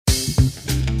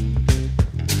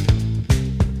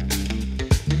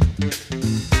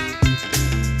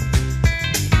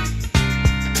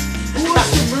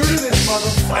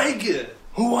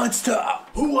Who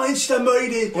wants to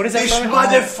murder What is that this from?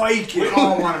 motherfucker? We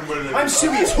all want to murder. I'm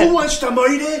serious. Who wants to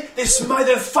murder this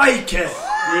motherfucker?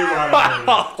 We want to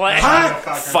murder. What?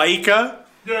 FICA?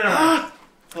 Yeah.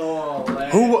 Oh, man.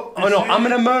 Who? Oh no, I'm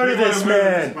gonna murder We wanna this murder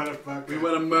man. this motherfucker. We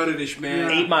want to murder this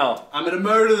man. 8 Mile. I'm gonna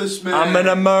murder this man. I'm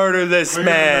gonna murder this We're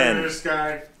gonna murder man. this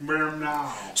guy. Murder him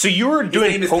now. So you were His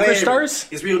doing name is Poker Clarence. Stars?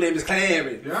 His real name is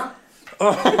Clarence. Yeah.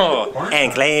 Oh,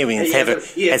 and Clarence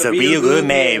He has a real good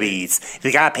marriage.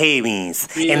 They got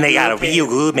payments, and they got a real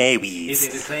good marriage. His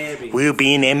name is Clarence. We're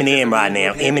being Eminem right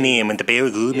now. Eminem. Eminem and the very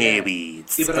good marriage.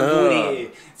 See what I'm doing here.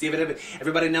 See what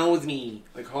everybody knows me.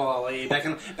 Like, oh, like,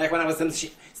 back when I was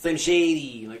Slim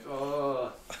Shady. Like,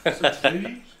 oh.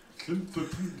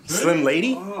 Slim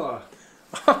Lady? Oh.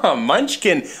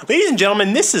 Munchkin. Ladies and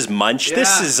gentlemen, this is Munch. Yeah.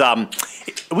 This is,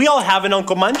 we all have an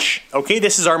Uncle Munch. Okay,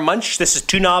 this is our Munch. This is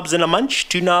Two Knobs and a Munch.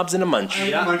 Two Knobs and a Munch.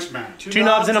 Yeah. Munch man. Two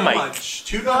knobs and a mic. Munch.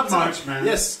 Two knobs and a Munch man.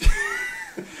 Yes.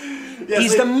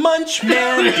 He's the Munch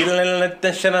man.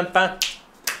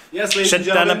 Yes, ladies and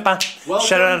gentlemen.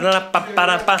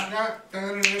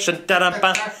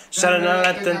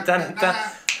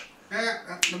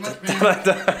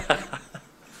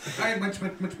 Hey, munch.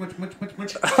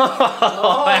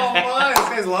 Oh, my. These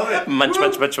guys love it. Munch.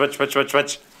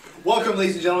 Welcome,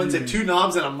 ladies and gentlemen, to Two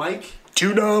Knobs and a Mic.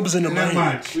 Two Knobs and a Not mic.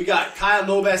 much. We got Kyle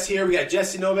Nobes here, we got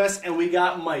Jesse Nobes, and we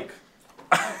got Mike,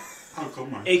 Uncle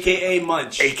Munch. a.k.a.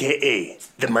 Munch. AKA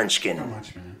the Not Munchkin.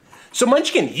 much, man. So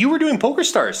Munchkin, you were doing Poker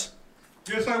Stars.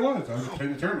 Yes, I was. I was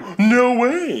playing the tournament. No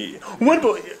way.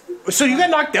 So you got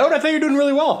knocked out? I thought you were doing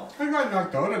really well. I got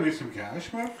knocked out. I made some cash,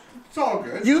 but it's all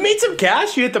good. You made some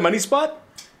cash? You hit the money spot?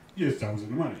 Yes, that was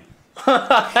the money.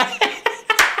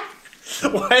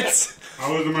 What?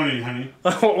 How was the money, honey?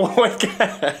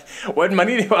 What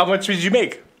money? How much did you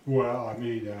make? Well, I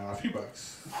made a few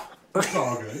bucks. It's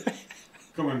all good.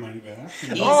 Got my money back.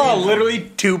 Oh, literally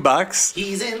 $2.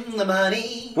 He's in the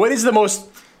money. What is the most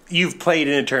you've played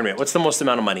in a tournament? What's the most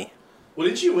amount of money What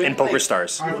did you win? in Poker Like,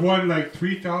 Stars? I've won like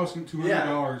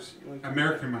 $3,200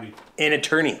 American money. In a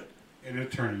tourney. In a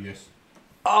tourney, yes.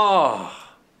 Oh.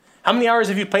 How many hours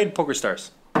have you played Poker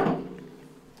Stars?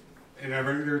 In a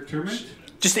regular tournament?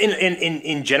 Just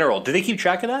in general. Do they keep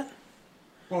track of that?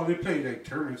 Well, they played like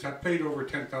tournaments. I played over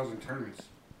 10,000 tournaments.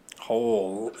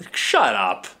 Oh, shut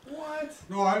up. What?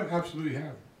 No, I absolutely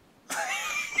have.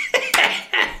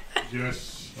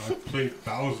 Yes, I've played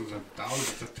thousands and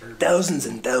thousands of tournaments. Thousands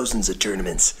and thousands of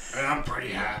tournaments. And I'm pretty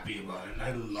happy about it.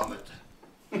 I love it.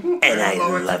 And I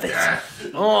love it. Yeah.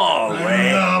 Oh, I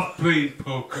man. love playing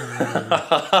poker.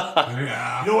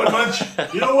 Yeah. You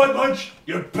know what, Munch?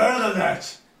 You're better than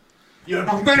that. You're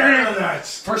better than that.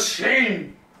 For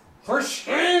shame! For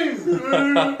shame!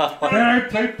 I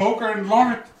play poker and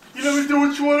love it. You never do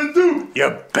what you want to do.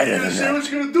 You're better You than gotta say that. what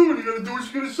you're gonna do, and you gotta do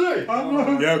what you're gonna say.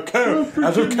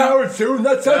 That's what cowards do, and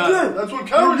that's That's what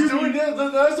cowards doing.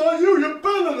 That's on you. You're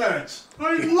better than that.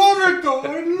 I love it though.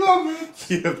 I love it.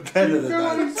 You're better than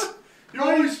that.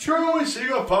 Guys, You always say you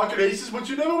got pocket aces, but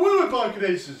you never win with pocket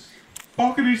aces.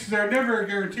 poker aces are never a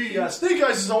guarantee. Yeah, snake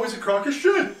eyes is always a crock of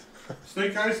shit.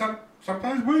 Snake eyes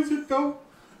sometimes wins it though.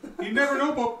 You never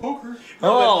know about poker.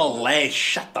 Oh,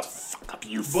 shut the fuck up,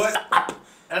 you But- fuck.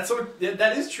 That's what.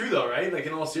 That is true though, right? Like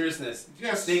in all seriousness,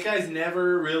 Yes. snake eyes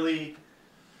never really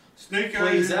Snake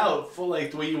plays eyes. out full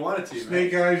like the way you want it to.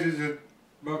 Snake right? eyes is a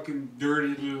fucking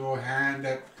dirty little hand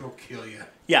that will kill you.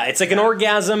 Yeah, it's like an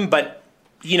orgasm, but,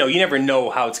 you never know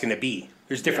how it's going to be.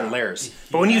 There's different layers.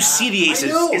 But when you see the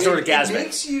aces, it's orgasmic. It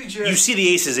makes you just. You see the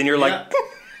aces, and you're like,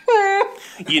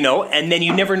 and then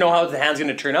you never know how the hand's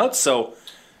going to turn out, so,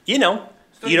 you don't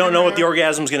know what the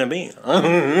orgasm's going to be. When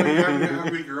you're having a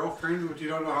hungry girlfriend, but you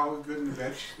don't know how good in the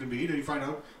bed she's gonna be, then you find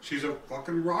out she's a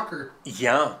fucking rocker.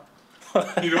 Yeah.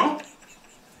 You know?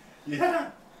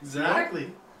 Yeah,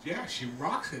 exactly. Yeah, she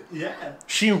rocks it. Yeah.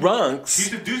 She She runks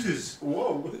seduces.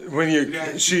 Whoa. when you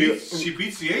Yeah, she she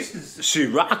beats the aces. she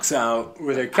rocks out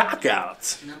with her cock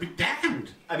out. I'll be damned.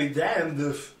 I mean, damned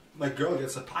if my girl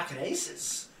gets a pocket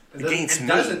aces and Against and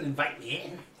me. doesn't invite me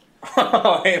in.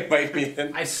 Oh, it might be.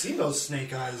 I've seen those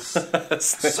snake eyes.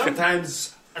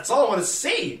 Sometimes that's all I want to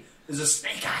see is a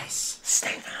snake eyes.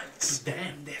 Snake eyes.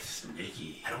 Damned if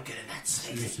I don't get in that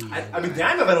snake. I mean,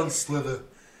 damned if I don't slither.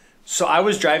 So I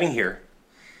was driving here,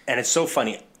 and it's so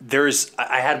funny.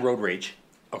 I had road rage,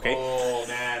 okay? Oh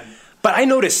man. But I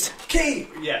noticed. Okay.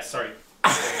 Yeah. Sorry.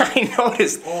 I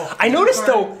noticed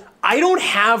though. I don't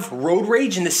have road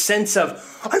rage in the sense of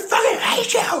I fucking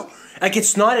hate you. Like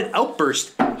it's not an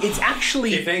outburst. It's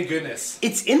actually Okay, thank goodness.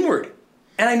 it's inward.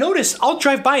 And I notice I'll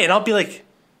drive by and I'll be like,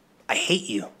 I hate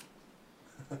you.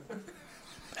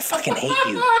 I fucking hate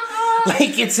you.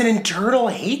 Like, it's an internal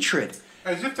hatred.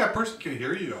 As if that person can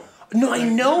hear you, though. No, I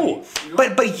know. You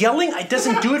know? But yelling, it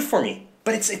doesn't do it for me.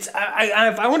 But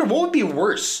I wonder what would be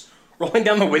worse. Rolling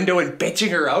down the window and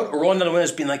bitching her out, or rolling down the window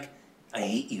and being like, I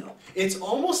hate you. It's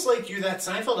almost like you're that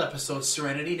Seinfeld episode,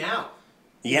 Serenity Now.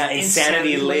 Yeah,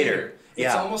 insanity later.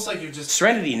 It's Yeah. almost like you're just...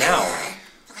 Serenity now.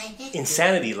 I hate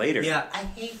Insanity later. Yeah, I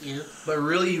hate you. But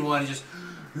really you want to just...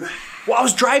 Well, I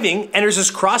was driving, and there's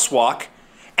this crosswalk,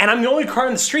 and I'm the only car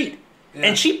in the street. Yeah.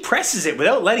 And she presses it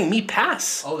without letting me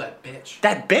pass. Oh, that bitch.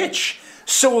 That bitch.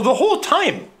 So the whole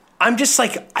time, I'm just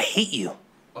like, I hate you.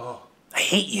 Oh. I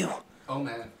hate you. Oh,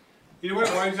 man. You know what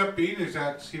it winds up being is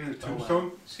that scene in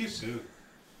Tombstone? See you soon.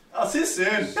 I'll see you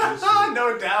soon.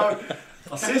 No doubt.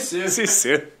 I'll see you soon. See you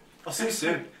soon. I'll see you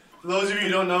soon. For those of you who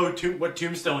don't know what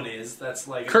Tombstone is, that's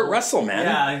like... Kurt Russell, man.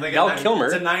 Yeah, like Val Kilmer.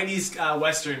 It's a 90s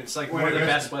Western. It's like one of the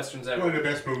best Westerns ever. One of the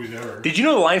best movies ever. Did you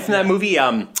know the line from that movie,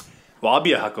 well, I'll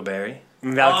be a Huckleberry?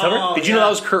 Val Kilmer? Did you know that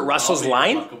was Kurt Russell's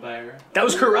line? That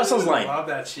was Kurt Russell's line. I love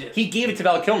that shit. He gave it to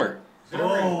Val Kilmer.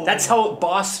 Oh. That's how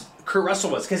boss Kurt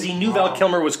Russell was, because he knew Val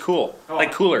Kilmer was cool.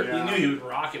 Like, cooler. yeah. He knew he would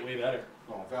rock it way better.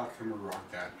 Oh, Val Kilmer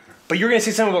rocked that. But you were going to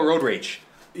say something about road rage.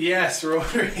 Yes,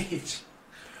 road rage.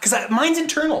 Because mine's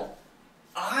internal.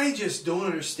 I just don't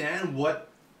understand what...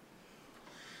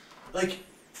 Like...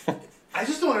 I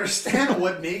just don't understand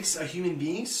what makes a human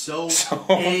being so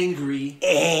angry.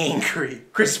 Angry.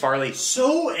 Chris Farley.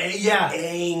 Yeah.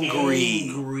 Angry.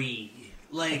 Angry.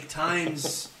 Like,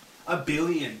 times a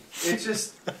billion. It's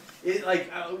just...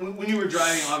 when you were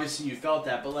driving, obviously you felt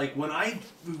that, but like when I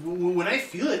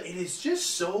feel it, it is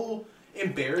just so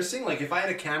embarrassing. Like if I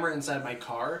had a camera inside my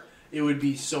car, it would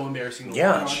be so embarrassing to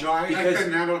watch. No, I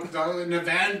couldn't handle it in the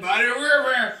van, buddy.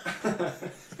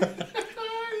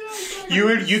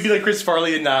 You'd be like Chris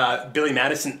Farley and Billy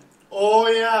Madison. Oh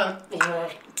yeah.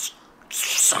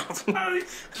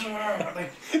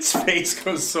 His face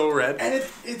goes so red. And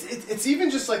it's even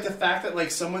just like the fact that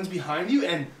like someone's behind you,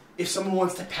 and if someone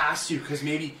wants to pass you because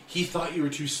maybe he thought you were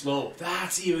too slow,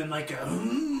 that's even like a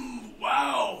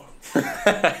wow.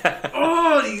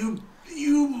 Oh,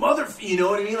 you mother, you know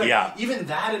what I mean? Like, yeah. Even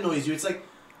that annoys you. It's like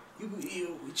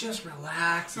you just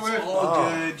relax. It's So all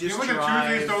good. Just you know what the drive.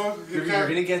 truth is, though? You're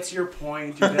gonna get to your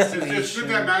point. Your It's destination. good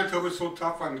that Manitoba's so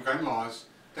tough on gun laws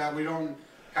that we don't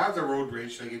have the road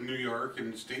rage like in New York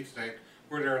and states that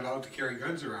where they're allowed to carry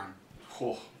guns around.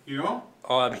 Oh. You know?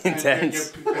 Oh, that'd be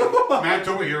intense.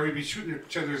 Manitoba here, we'd be shooting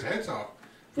each other's heads off.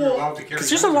 We're allowed to carry Because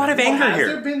guns there's a lot of around. anger Has here.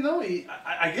 there been though?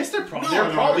 I guess there probably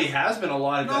No, probably has been a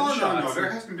lot of gunshots. No,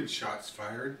 there hasn't been shots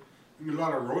fired. I mean, a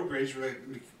lot of road rage where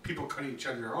like, people cutting each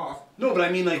other off. No, but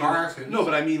I mean like Car accidents. no,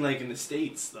 but I mean like in the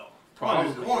States though.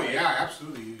 Probably. Oh yeah,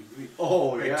 absolutely. Oh,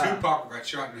 like yeah. Tupac got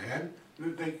shot in the head.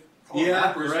 They, Yeah,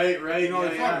 rappers, right. You know, Yeah,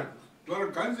 there's yeah. a lot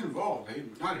of guns involved. Hey,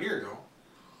 not here though.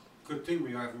 Good thing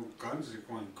we have guns that are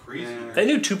going crazy. Yeah. That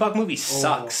new Tupac movie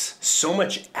sucks. So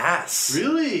much ass.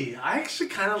 Really? I actually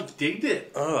kind of digged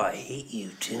it. Oh, I hate you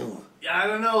too. I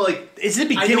don't know, like It's the I know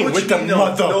beginning what with you the mean,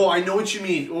 mother. No, I know what you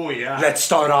mean. Oh yeah. Let's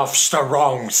start off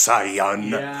strong, Zion.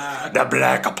 Yeah. The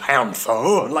Black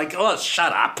Panther. Like, oh,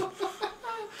 shut up.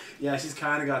 Yeah, she's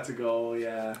kind of got to go.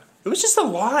 Yeah. It was just a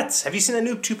lot. Have you seen that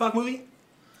new Tupac movie?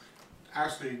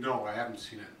 Actually, no, I haven't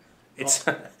seen it. It's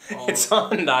it's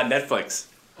on Netflix.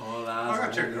 Oh, I gotta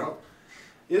that's check it out.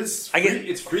 It's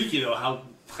it's freaky though how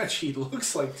much he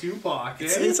looks like Tupac. Eh?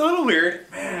 It's a little weird.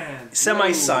 Man,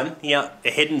 Semi-son. Yeah,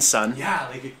 a hidden son. Yeah,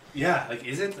 like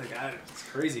is it? Like it's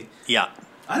crazy. Yeah.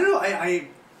 I don't know. I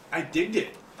digged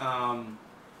it.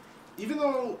 Even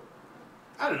though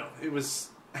I don't know, it was.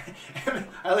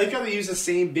 I like how they use the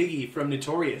same Biggie from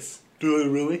Notorious. Do they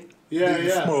really? Yeah,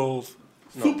 yeah. Smalls.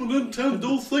 Super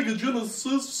Nintendo Sega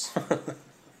Genesis.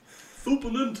 Super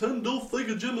Nintendo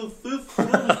Sega Genesis.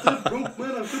 Broke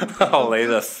man, I couldn't I'll lay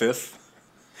the fifth.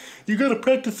 You gotta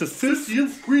practice the fifth.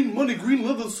 50th green money, green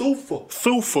leather sofa.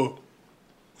 Sofa.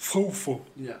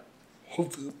 Yeah.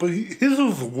 But his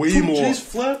was way 2 G's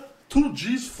flat. 2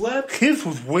 G's flat. His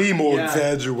was way more Yeah.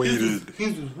 exaggerated.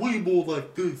 His was way more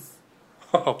like this.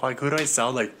 Oh, my God, I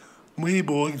sound like way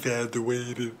more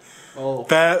exaggerated. Oh.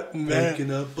 That man.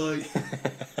 Taking a bite.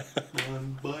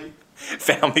 One bite.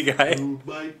 Family Guy. 2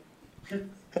 bite.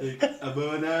 Take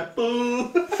an apple.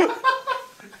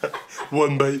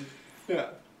 One bite, Yeah.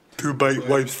 2 bite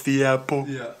wipes the apple.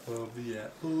 Yeah. Oh, yeah.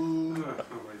 Oh my god.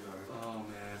 Oh,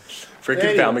 man. Freaking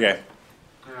Anyway. Family Guy.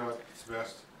 You know, it's the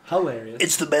best. Hilarious.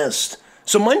 It's the best.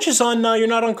 So Munch is on, you're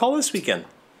not on call this weekend.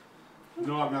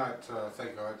 No, I'm not.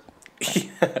 Thank God.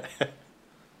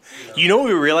 You know what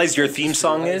we realized your theme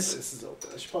song is? This is open.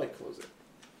 I should probably close it.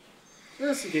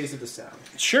 Just in case of the sound.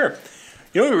 Sure.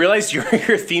 You know what we realized? Your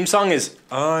theme song is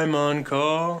I'm on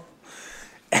call.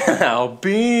 And I'll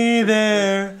be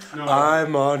there. No.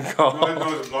 I'm on call.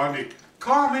 No, it's Blondie.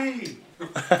 Call me.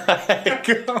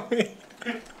 Call me.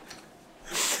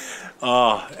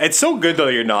 Oh, it's so good though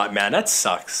you're not, man. That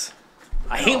sucks.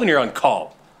 I hate when you're on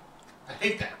call. I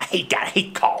hate that. I hate that. I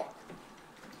hate call.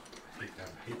 I hate that.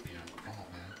 I hate being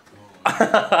on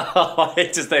call, man.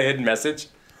 It's just a hidden message.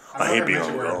 I hate being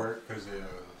on call. Because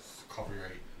it's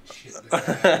copyright shit.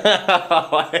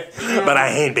 But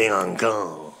I hate being on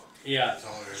call. Yeah. That's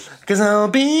all it is. Cause I'll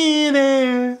be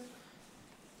there.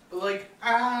 Like,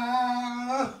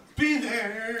 I'll be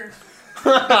there.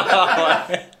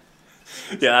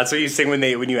 Yeah, that's what you sing when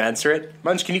you answer it.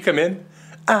 Munch, can you come in?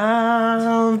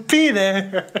 I'll be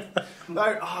there.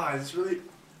 it's really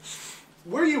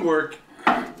where you work.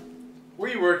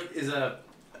 Where you work is a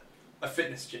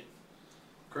fitness gym,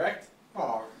 correct?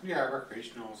 Oh, yeah,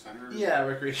 recreational center. Yeah,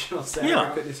 recreational center.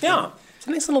 Yeah, Fitness gym. yeah. It's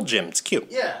a nice little gym. It's cute.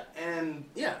 Yeah, and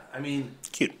yeah, I mean, It's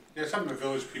cute. Yeah, something the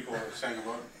village people are saying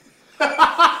about.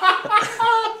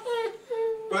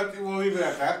 But we'll leave it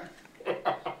at that.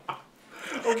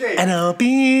 okay. And I'll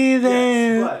be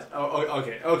there. Yes,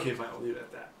 but okay, fine. We'll leave it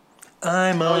at that.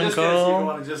 I'm I was on just gonna see if you call.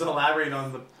 want to just elaborate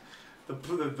on the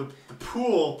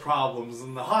pool problems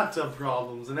and the hot tub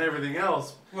problems and everything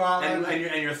else, Well, and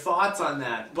your thoughts on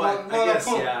that. But well, I guess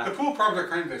the pool problems are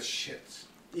kind of shit.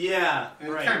 yeah, It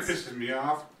right. kind of pisses me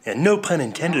off. Yeah, no pun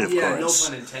intended, of yeah, course.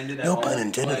 no pun intended. At No all, pun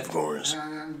intended, but of course.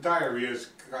 And diarrhea's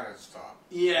gotta stop.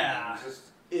 Yeah, It's just-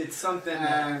 it's something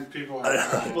that and people.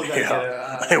 people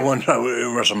gotta get. Hey, one time at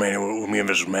WrestleMania with me and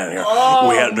Vince McMahon here,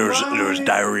 Oh, there was my.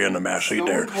 diarrhea in the match seat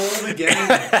there. Stone Cold again.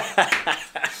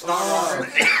 Snot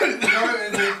rockets. You know,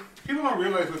 and people don't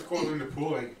realize what goes in the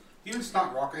pool. Like even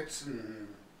snot rockets and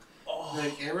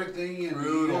like everything, and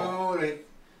Brutal. you know, like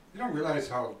you don't realize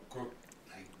how.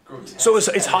 Grotesque. So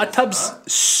is hot tubs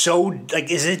so, like,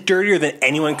 is it dirtier than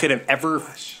anyone could have ever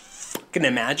fucking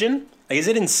imagined? Like, is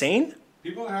it insane?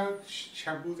 People have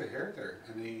shampoo their hair there,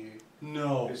 and they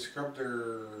No. scrub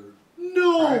their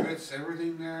No. privates,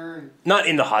 everything there. And Not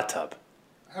in the hot tub.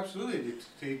 absolutely,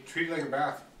 they treat it like a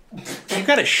bath. You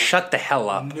gotta shut the hell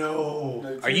up. No. They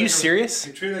treat Are it you like serious?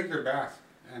 They treat it like their bath,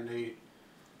 and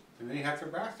they have their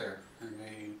bath there, and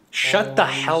they. Shut the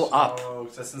hell up.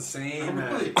 Folks, that's insane,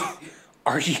 Really, man.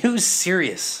 Are you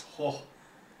serious? Oh.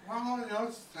 well, you know,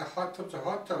 it's a hot tub's a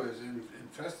hot tub is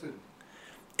infested.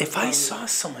 If I saw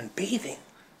someone bathing,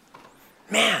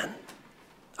 man,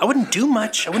 I wouldn't do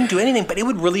much. I wouldn't do anything, but it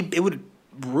would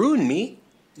ruin me.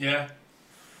 Yeah.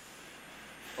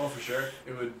 Oh, for sure.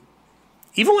 It would.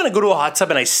 Even when I go to a hot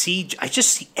tub and I just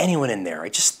see anyone in there, I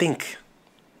just think,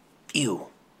 ew.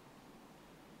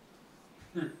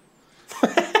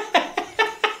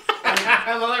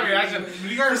 I love that reaction.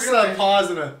 You gotta Just realize, pause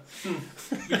and a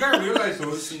you gotta realize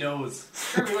though, it's, you nose.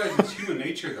 gotta realize it's human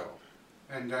nature though,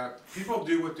 and people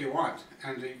do what they want,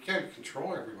 and you can't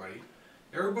control everybody.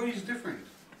 Everybody's different.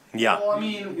 Yeah. Well, I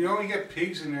mean, You know, you get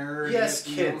pigs in there. yes,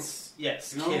 you know, kids.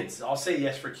 Yes, you know? kids. I'll say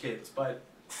yes for kids, but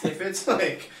if it's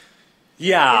like,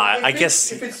 Yeah, if I it's-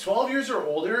 guess. if it's 12 years or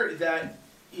older, that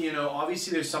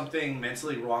obviously there's something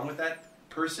mentally wrong with that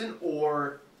person,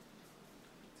 or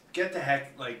get the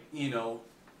heck,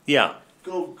 Yeah.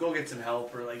 go get some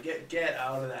help, or like get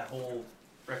out of that whole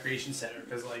recreation center,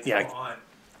 because Yeah. come on,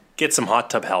 Get some hot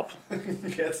tub help.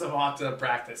 get some hot tub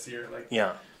practice here,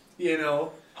 Yeah. yeah,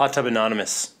 Hot tub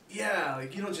anonymous. you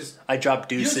don't just I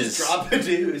drop you don't deuces. just drop a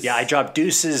deuce. Yeah, I drop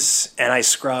deuces and I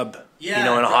scrub. Yeah, in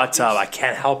a drop hot tub. deuce. I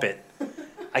can't help it.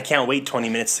 I can't wait 20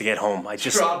 minutes to get home. I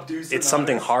just Drop deuce it's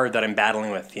something anonymous. hard that I'm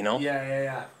battling with, you know?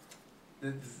 Yeah.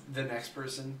 The next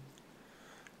person.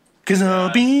 Cause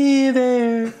I'll be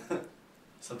there.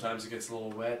 Sometimes it gets a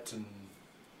little wet, and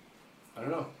I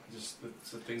don't know. Just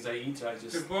the things I eat, I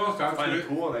just It boils down find to it it.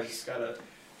 cool, and I just gotta.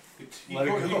 You Let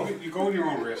it go, go. you go on your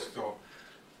own risk though.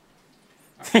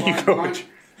 You go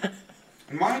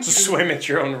Mine Just swim at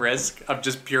your own risk of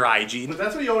just pure hygiene. But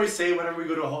that's what you always say whenever we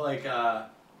go to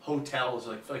hotels,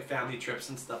 like family trips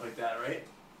and stuff like that, right?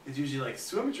 It's usually like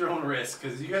swim at your own risk,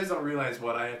 because you guys don't realize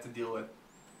what I have to deal with.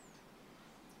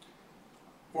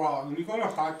 Well, when you go to a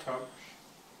hot tub,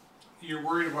 you're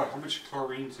worried about how much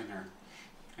chlorine's in there.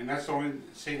 And that's the only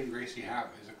saving grace you have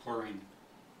is a chlorine.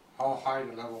 How high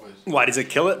the level is. Why does it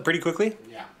kill it pretty quickly?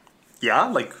 Yeah. Yeah,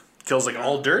 like kills like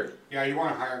all dirt. Yeah, you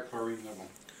want a higher chlorine level.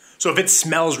 So if it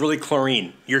smells really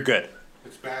chlorine, you're good.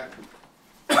 It's bad.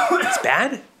 It's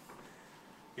bad?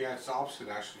 Yeah, it's the opposite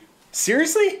actually.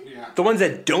 Seriously? Yeah. The ones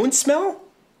that don't smell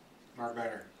Are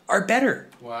better. are better.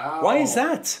 Wow. Why is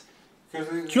that? Because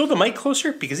Can you hold the mic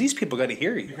closer? Because these people got to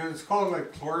hear you. it's called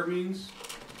like chloramines.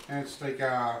 And it's like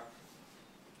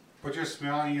what you're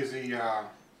smelling is it's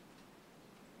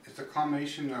a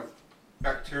combination of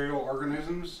bacterial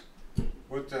organisms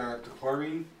with the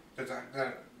chlorine that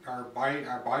are a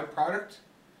byproduct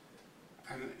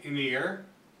and in the air,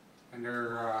 and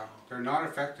they're not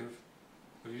effective.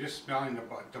 But you're just smelling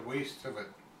the waste of it.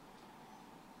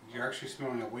 You're actually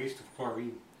smelling a waste of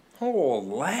chlorine.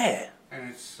 Holy. And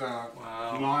it's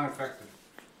non-effective.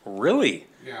 Really?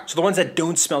 Yeah. So the ones that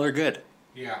don't smell are good.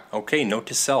 Yeah. Okay, note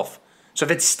to self. So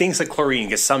if it stinks like chlorine,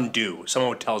 because some do, some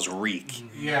hotels reek.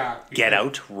 Yeah. Get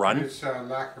out, run. It's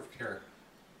lack of care.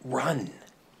 Run.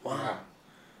 Wow. Yeah.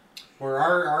 Where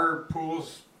our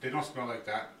pools, they don't smell like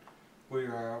that.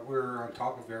 We're on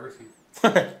top of everything.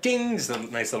 Ding! There's a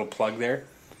nice little plug there.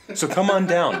 So come on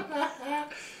down.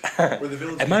 Where the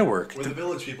village At my work. Where the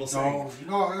village people say.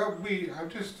 No, I'm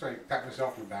just like pat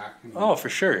myself in the back. And Oh, for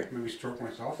sure. maybe stroke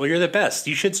myself. Well, you're the best.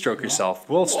 You should stroke yourself.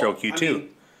 We'll stroke you I too. mean,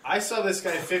 I saw this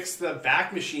guy fix the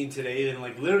back machine today in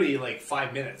like literally like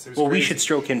 5 minutes. It was Well, we crazy. should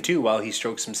stroke him too while he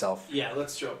strokes himself. Yeah,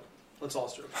 let's stroke. Let's all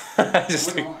stroke.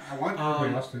 Just I want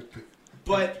everybody else to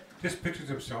But just pictures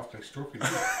himself like stroking.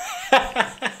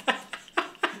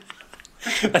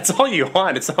 that's all you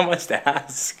want. It's not much to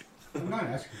ask. I'm not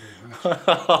asking very much.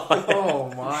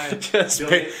 oh my,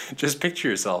 Just picture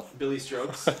yourself. Billy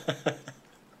Strokes,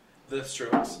 the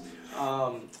Strokes.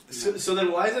 So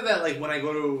then why is it that like when I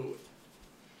go to,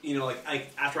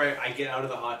 after I get out of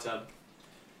the hot tub,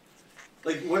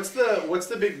 like what's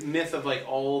the big myth of like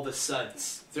all the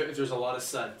suds? If there's a lot of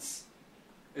suds,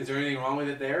 is there anything wrong with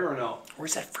it there or no?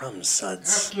 Where's that from, Suds?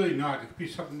 Absolutely not. It could be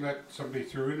something that somebody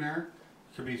threw in there.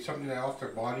 It could be something that off their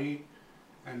body,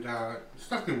 and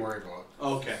it's nothing to worry about.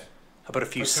 Okay. How about a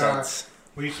few But, Suds?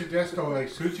 What you suggest though, like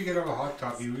as soon as you get out of the hot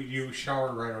tub, you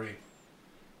shower right away,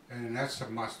 and that's a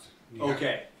must.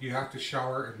 You have to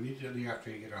shower immediately after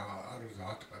you get out of the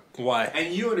hot tub Why?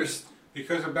 And you understand?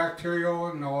 because of bacterial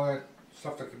and all that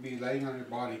stuff that could be laying on your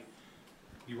body.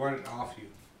 You want it off you.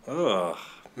 Ugh.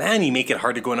 Man, you make it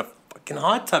hard to go in a fucking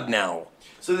hot tub now.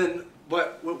 So then,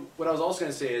 what I was also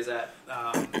going to say is that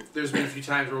there's been a few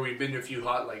times where we've been to a few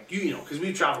hot, like, because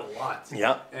we've traveled a lot.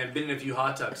 Yeah. And been in a few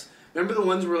hot tubs. Remember the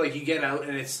ones where, like, you get out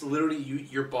and it's literally,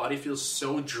 your body feels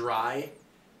so dry,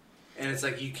 and it's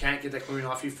like you can't get that chlorine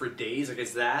off you for days? Like,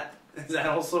 is that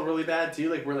also really bad, too?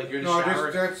 Like, where, like, you're in the shower.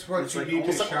 That's what it's you like need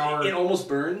to shower. It almost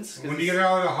burns. When you get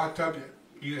out of the hot tub,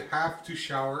 you have to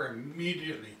shower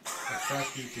immediately. As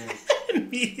fast as you can.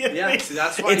 Yeah, see,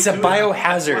 that's why It's I a do it. biohazard.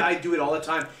 That's why I do it all the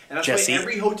time. And that's Jesse. why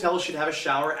every hotel should have a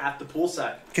shower at the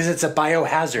poolside. Because it's a We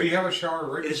biohazard. have a shower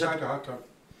right It's beside the hot tub.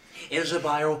 It is a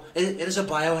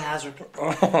biohazard.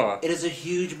 Oh, It is a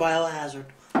huge biohazard.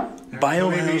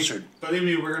 biohazard. Believe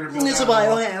me, we're gonna build It's that a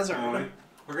wall. biohazard. Alright?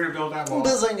 We're gonna build that wall.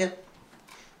 Bazinga.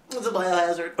 It's a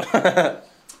biohazard.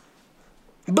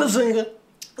 Bazinga.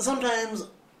 Sometimes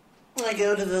I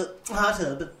go to the hot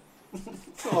tub.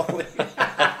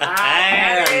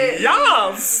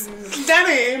 Yes!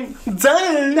 Danny!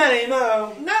 Done! Daddy,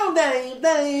 no. No, Daddy.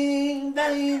 Daddy.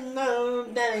 Daddy, no.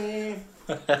 Daddy.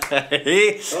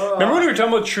 Remember when we were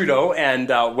talking about Trudeau and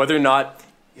whether or not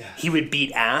Yeah. he would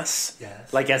beat ass?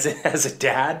 Yes. Like as a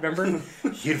dad, remember?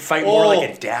 He'd fight more like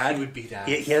a dad. he would beat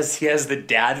ass. He has the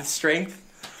dad strength.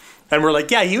 And we're like,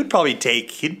 yeah, he would probably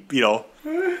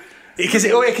because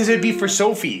it would be for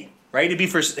Sophie, right? It'd be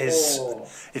for his.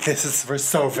 This is for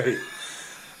Sophie,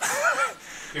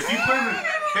 If you put him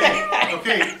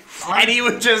okay. and he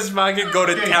would just fucking go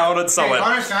to town on someone.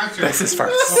 Honest answer. This is for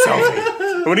Sophie.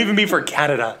 It wouldn't even be for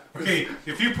Canada. Okay,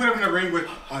 if you put him in a ring with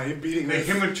I am beating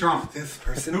him and Trump, this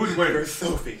person. who would win? For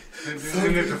Sophie.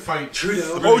 Then there's a fight.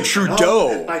 Trudeau. Oh,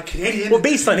 Trudeau. My Canadian. Well,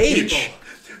 based on age. people.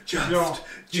 Just. No,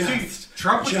 you think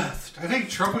Trump would, just. I think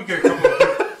Trump would get a couple of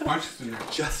good punches in there.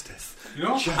 Justice. You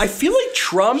know? I feel like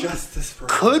Trump Justice for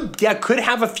could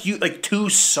have a few, like two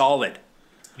solid.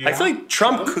 I Yeah. feel like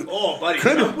Trump could Oh, buddy.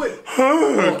 Could- Trump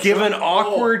would- give an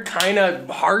awkward kind of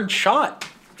hard shot.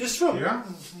 Just from Yeah.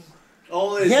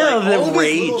 all his Yeah, like, the all of his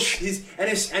little- rage. he's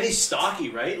stocky,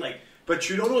 right? Like, but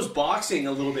Trudeau knows boxing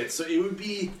a little bit, so it'd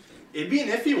be an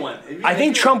iffy one. It'd be I an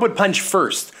think iffy Trump would punch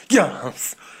first.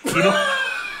 Yes. You know?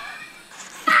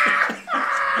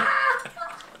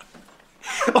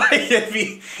 Like it'd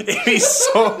be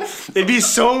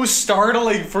so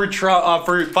startling for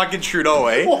for fucking Trudeau,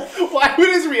 eh? one. Why would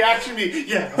his reaction be?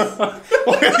 Yeah.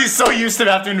 Well, he's so used to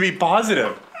having to be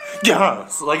positive.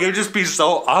 Yes. Like it would just be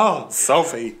so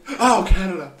Sophie. Oh,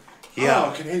 Canada. Yeah.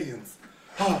 Oh, Canadians.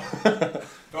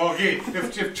 Okay,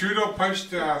 if Trudeau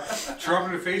punched Trump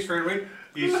in the face right away,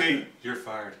 he'd say, "You're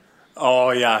fired."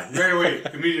 Oh yeah. Right away,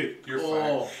 immediately, you're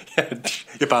Oh. fired.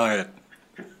 You're fired.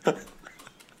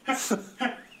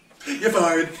 You're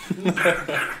fired.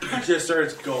 He just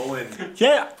starts going.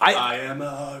 Yeah, I am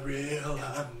a real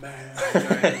man.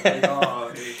 Like,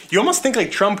 oh, you almost think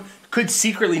like Trump could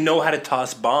secretly know how to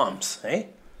toss bombs, eh?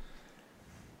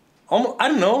 Almost, I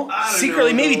don't know. I don't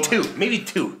Secretly, know. maybe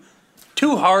two.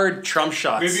 Two hard Trump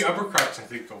shots. Maybe uppercuts, I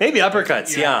think. Though. Maybe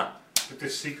uppercuts, yeah. With the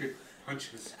secret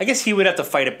punches. I guess he would have to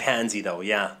fight a pansy, though,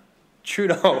 yeah.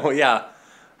 Trudeau, yeah.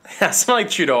 Yeah, something like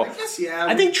Trudeau. I guess, yeah.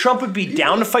 I think Trump would be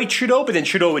down to fight Trudeau, but then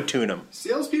Trudeau would tune him.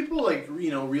 Salespeople, like,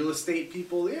 real estate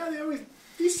people,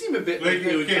 they seem a bit like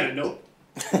they would kind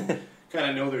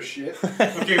of know their shit.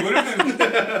 Okay, what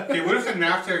if the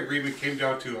NAFTA agreement came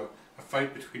down to a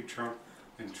fight between Trump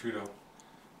and Trudeau?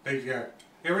 Like, the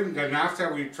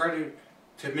NAFTA, we tried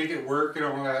to make it work and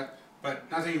all that, but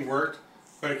nothing worked.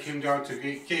 But it came down to,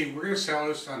 okay, we're going to sell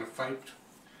this on a fight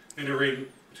in the ring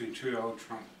between Trudeau and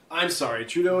Trump. I'm sorry,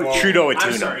 Trudeau would tune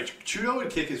him. sorry, Trudeau would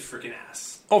kick his freaking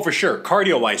ass. Oh, for sure.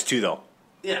 Cardio-wise, too, though.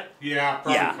 Yeah. Yeah,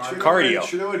 probably. Yeah, Trudeau. cardio.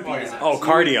 Trudeau would beat his ass. Oh, He would-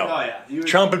 cardio. Oh, yeah. He would,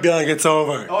 Trump would be like, it's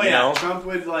over. Oh, you yeah. know? Trump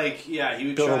would, he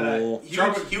would Build try a to... wall.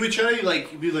 He would try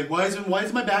to, be like, why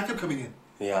is my backup coming in?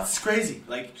 Yeah. It's crazy.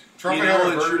 Like, Trump you would know, have a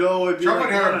and burger. Trudeau would be Trump like,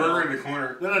 would have a no, burger in the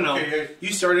corner. No. Okay,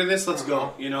 You started this, let's go.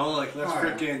 Uh-huh. You know, like, let's Oh,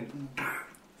 yeah. freaking...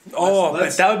 Oh,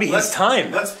 Let's- but that would be his let's- time.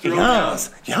 let's throw Yes,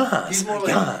 down. yes, He's more like-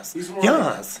 yes, he's more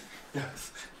yes.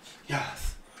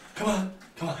 Yes. Come on.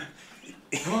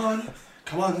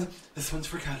 This one's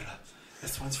for Canada.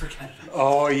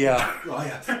 Oh, yeah. Oh,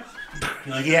 yes.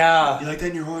 Yeah. You like that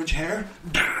in your orange hair?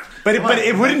 But on,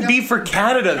 it wouldn't Rebecca. be for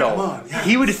Canada, though. Come on, yeah.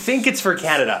 He would think it's for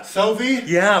Canada. Selfie?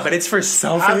 Yeah, but it's for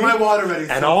selfie. Have my water ready,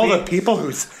 And Selfie. all the people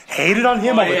who's hated on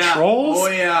him, all the trolls. Oh,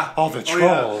 yeah. All the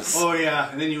trolls. Oh,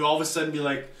 yeah. And then you all of a sudden be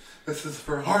like, this is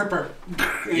for Harper.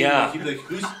 And Yeah. You'd be like,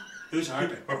 who's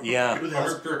Harper? Yeah. Who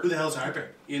the hell's Harper?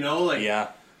 You know, like... Yeah.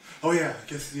 Oh, yeah. I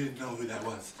guess you didn't know who that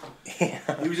was. Yeah.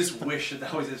 You would just wish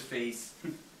that was his face.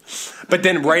 But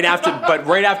then right after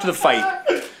the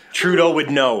fight, Trudeau would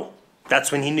know.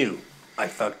 That's when he knew. I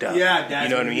fucked up. Yeah, that's you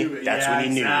know what I when he mean? knew. That's Yeah, when he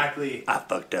knew. exactly. I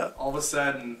fucked up. All of a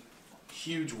sudden,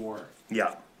 huge war.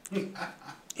 Yeah.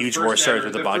 Huge war starts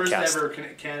with the podcast. First ever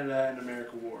Canada and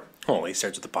America war. Oh, he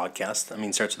starts with the podcast. I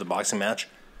mean, starts with the boxing match.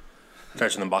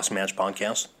 Starts with the boxing match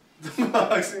podcast.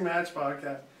 Boxing match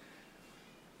podcast.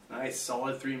 Nice,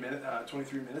 solid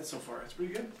 23 minutes so far. It's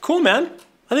pretty good. Cool, man.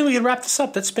 I think we can wrap this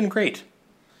up. That's been great.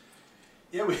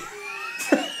 Yeah, we.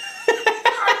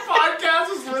 Our podcast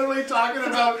is literally talking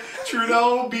about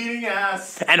Trudeau beating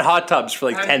ass. And hot tubs for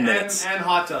like And- 10 minutes. And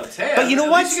hot tubs. Hey, But you know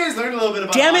at what? least you guys learned a little bit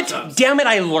about hot Damn tubs. it,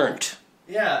 I learned.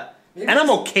 Yeah. Maybe And I'm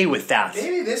this- okay with that.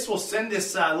 Maybe this will send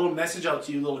this little message out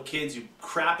to you little kids, you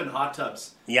crap in hot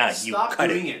tubs. Yeah, you Stop cut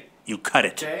doing it. You cut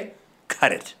it. Okay?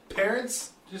 Cut it.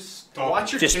 Parents, Just stop.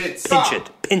 watch your Just kids. pinch Stop.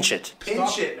 it. Pinch it. Pinch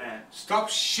Stop. it, man. Stop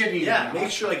shitting. Yeah, in make the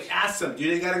sure, hot like, ask them, do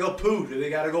they gotta go poo? Do they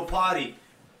gotta go potty?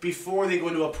 Before they go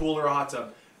into a pool or a hot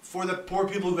tub. For the poor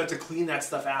people who have to clean that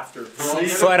stuff after. For all the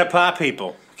For other- the pot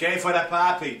people. okay, for the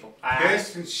poor people. Alright?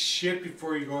 Piss and shit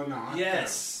before you go in the hot tub.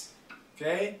 Yes.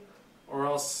 Okay? Or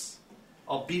else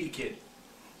I'll beat a kid.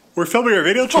 We're filming our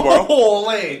video tomorrow.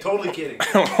 Holy, totally kidding.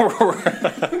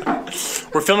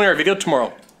 We're filming our video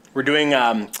tomorrow. We're doing.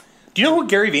 Do you know who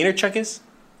Gary Vaynerchuk is?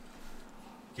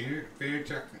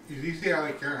 Is he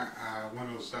like one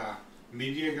of those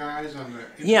media guys on the?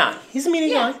 Yeah, he's a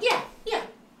media guy. Yeah.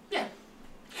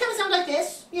 Kind of sound like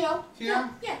this, you know. Yeah.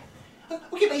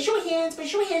 Okay, by show of hands,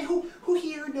 who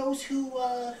here knows who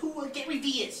Gary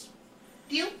Vee is?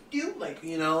 Do you? Like,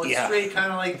 you know, Yeah. straight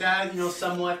kind of like that, you know,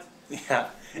 somewhat. Yeah,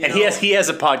 You and know. he has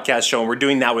a podcast show, and we're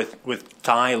doing that with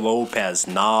Ty Lopez.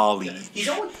 Knowledge. He's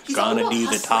all Gonna about do the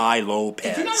hustling. Ty If you're not a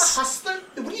Lopez. hustler,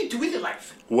 then what do you do with your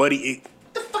life? What do you?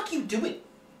 What the fuck you doing?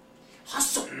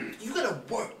 Hustle. You gotta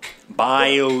work.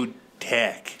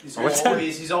 Biotech. What's that?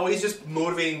 He's always just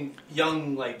motivating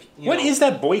young, like, you What know, is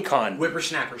that boycon?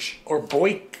 whippersnappers. Or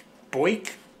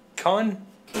boycon?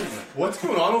 What's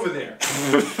going on over there?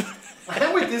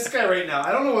 I'm with this guy right now.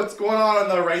 I don't know what's going on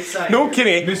the right side. No here.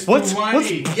 kidding. Mr. What's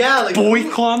Whitey. Yeah, like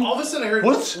Boycon? All of a sudden I heard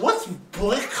What's- what's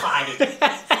boycotting?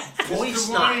 Boy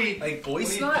snot. Whitey. Like boy What are you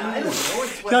snot? I don't know.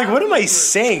 It's You're like, what am I happens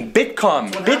saying?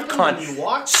 Bitcon. What happened when you Bitcon.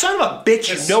 walked Son of a bitch,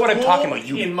 you know what I'm talking about,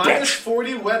 you in minus bitch.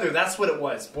 40 weather, that's what it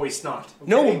was. Boy snot.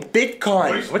 Okay? No,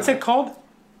 Bitcoin. Voice What's note. that called?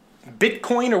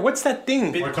 Bitcoin or what's that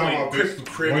thing? Bit- We're talking about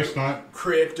Bitcoin, voice not.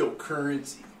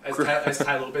 Cryptocurrency. As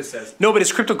Ty Lopez says. No, but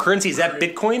it's cryptocurrency. Is that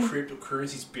Bitcoin?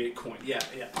 Cryptocurrency's Bitcoin. Yeah.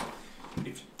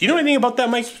 If, Do you know anything about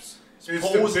that, Mike? It's the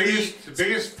Supposedly-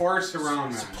 biggest farce around,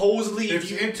 man. supposedly, if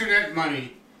It's you, internet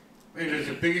money. It is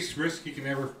the biggest risk you can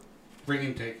ever bring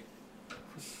and take.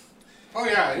 Oh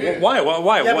yeah, it is. Why? yeah,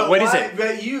 but What is why- it?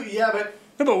 But you, yeah,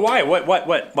 but No, but why? What?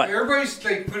 Everybody's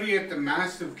like putting it the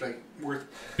massive, like worth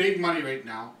big money right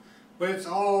now, but it's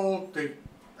all like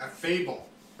a fable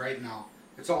right now.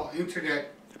 It's all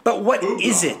internet. But what Hoopla.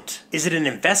 is it? Is it an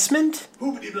investment?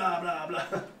 Hoopity blah blah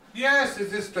blah. Yes,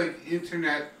 it's just like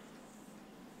internet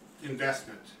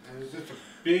investment, and it's just a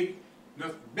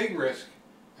big risk,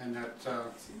 and that.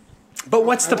 But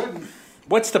what's I the wouldn't-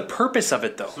 what's the purpose of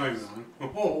it though? It's not even on.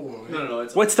 Oh, No,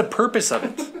 it's What's the purpose of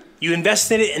it? You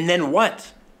invest in it and then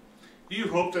what? You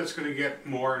hope that's going to get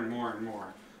more and more and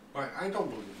more, but I don't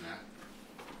believe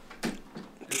that.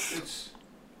 It's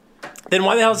Then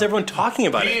why the hell is everyone talking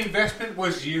about the it? investment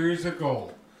was years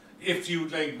ago. If you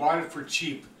like bought it for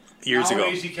cheap, Years ago.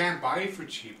 nowadays you can't buy it for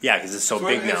cheap. Yeah, because it's so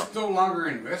big now. It's no longer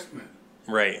investment.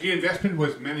 Right. The investment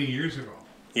was many years ago.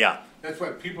 Yeah. That's why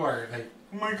people are like,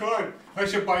 oh my god, I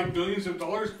should buy billions of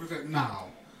dollars worth it now.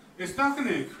 It's not going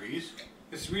to increase.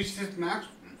 It's reached its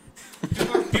maximum.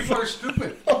 Just like people are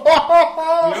stupid. You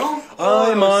know?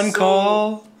 I'm on so-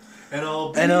 call and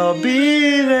I'll and I'll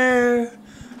be there.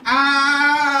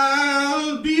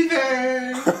 I'll be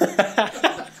there.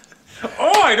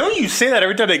 Oh, I know you say that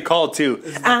every time they call too.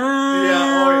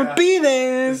 I'll yeah. be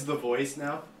there. This is the voice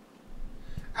now.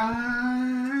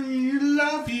 I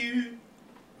love you.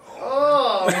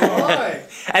 Oh my!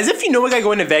 As if you know a guy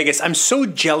going to Vegas. I'm so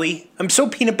jelly. I'm so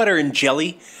peanut butter and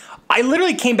jelly. I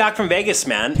literally came back from Vegas,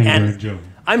 man, and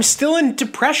I'm still in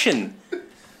depression.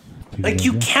 Like,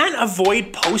 you can't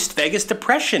avoid post-Vegas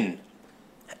depression.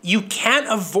 You can't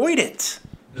avoid it.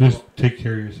 Just take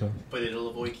care of yourself. But it'll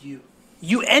avoid you.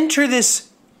 You enter this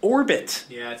orbit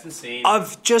Yeah, it's insane.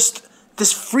 of just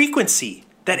this frequency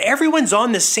that everyone's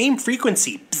on the same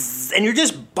frequency, Bzz, and you're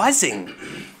just buzzing.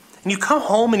 And you come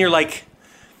home and you're like,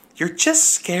 you're just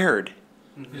scared.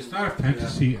 It's not a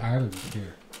fantasy island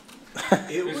here.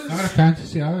 It It's was. not a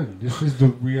fantasy island. This is the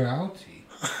reality.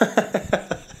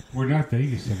 We're not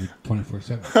Vegas every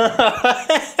 24/7.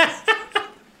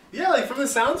 Yeah, like from the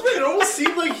sounds of it, it almost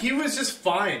seemed like he was just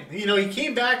fine. You know, he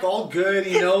came back all good.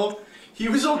 You know, he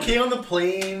was okay on the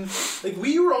plane. Like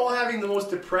we were all having the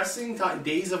most depressing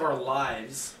days of our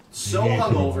lives. So Yeah.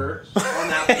 hungover on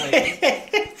that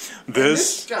plane.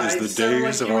 This guy is the sounded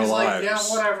days like of he our was like, lives.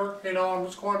 yeah, whatever. You know, I'm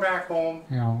just going back home.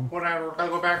 You know. Whatever. Gotta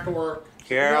go back to work.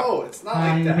 Yeah. No, it's not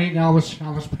I like that. mean, Elvis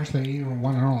Presley,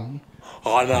 one and only.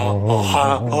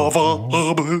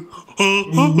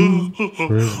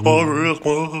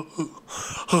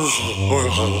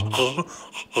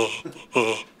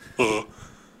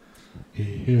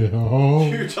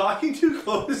 You're talking too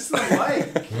close to the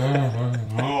mic.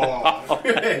 Oh,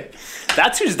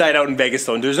 That's who's died out in Vegas,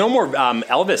 though. There's no more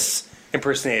Elvis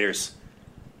impersonators.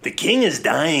 The king is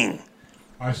dying.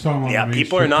 I saw him on Yeah, the main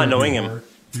people are strip not club knowing him. before.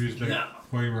 He was like No.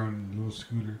 going around a little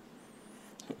scooter.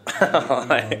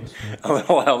 A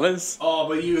little Elvis? Oh,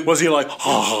 but you. Was he like, ha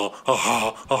ha ha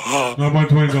ha ha? No, about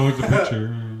 $20 a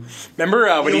picture. Remember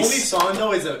the when only he's... song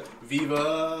though is a Viva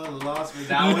Las Vegas.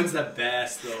 That one's the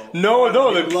best though. No, I the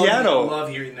love- piano. I love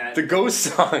hearing that. The ghost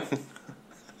song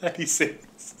that he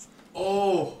sings.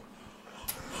 Oh.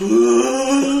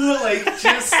 Like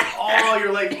just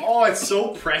you're like, oh, it's so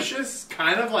precious,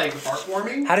 kind of like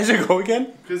heartwarming, How does it go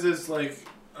again? because it's like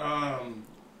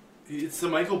it's the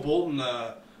Michael Bolton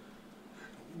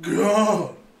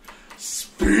God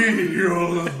speed your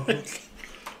love.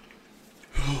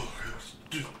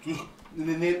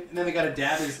 And then they gotta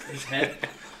dab his head.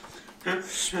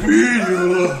 Speed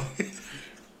your love.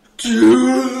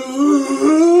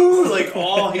 Like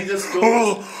he just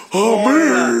goes.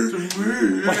 Why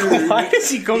does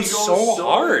he go so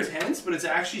hard? intense, but it's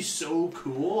actually so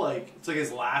cool. Like it's like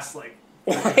his last Why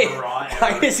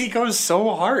hurrah does he go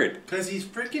so hard? Because he's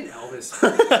freaking Elvis.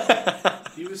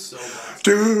 He was so blessed.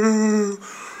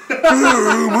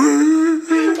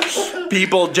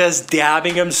 People just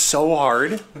dabbing him so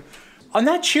hard. On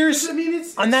that cheers, I mean,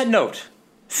 it's on that note,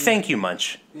 thank you,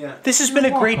 Munch. yeah. This has been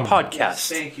a great welcome. podcast.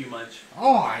 Thank you, Munch.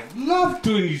 oh, I love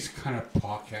doing these kind of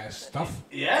podcast stuff.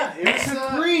 Yeah, it It's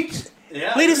was great.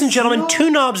 yeah. Ladies and gentlemen, two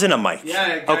knobs and a mic.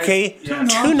 Yeah, guys, Okay? yeah.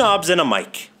 Two knobs and a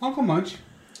mic. Uncle Munch,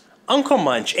 Uncle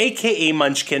Munch, a.k.a.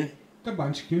 Munchkin. the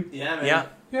Munchkin. Yeah, man. Yeah.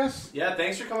 Yes, Yeah,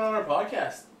 thanks for coming on our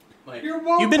podcast, Mike. you're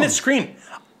welcome. You've been at Scream.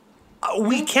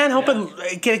 We can't help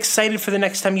but get excited for the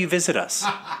next time you visit us.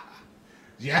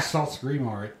 Yes, I'll scream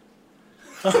all right.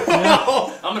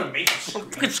 Oh, I'm gonna make you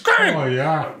scream. Fucking Scream! Oh I'm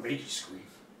yeah. gonna make you scream.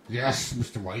 Yes,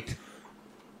 Mr. White.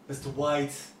 Mr.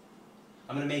 White,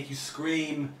 I'm gonna make you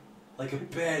scream like a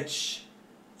bitch.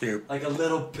 Dude. Like a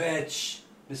little bitch,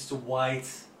 Mr. White.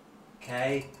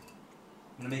 Okay?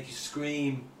 I'm gonna make you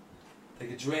scream.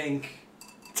 Take a drink.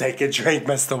 Take a drink,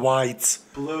 Mr. White.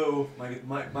 Blue,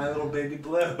 my little baby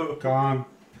Blue. Calm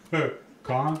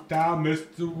down,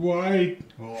 Mr. White.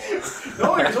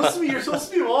 No, you're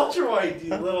supposed to be Walter White,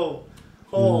 you little.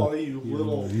 Oh, you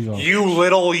little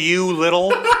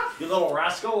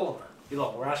rascal. You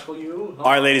little rascal, you. All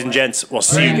right, ladies and gents, we'll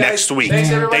see you next week.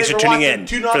 Thanks for tuning in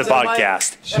for the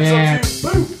podcast.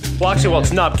 Episode 2. Boom. Well, actually, it's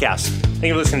Knobcast. Thank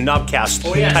you for listening to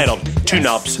Knobcast, titled Two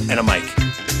Knobs and a Mic.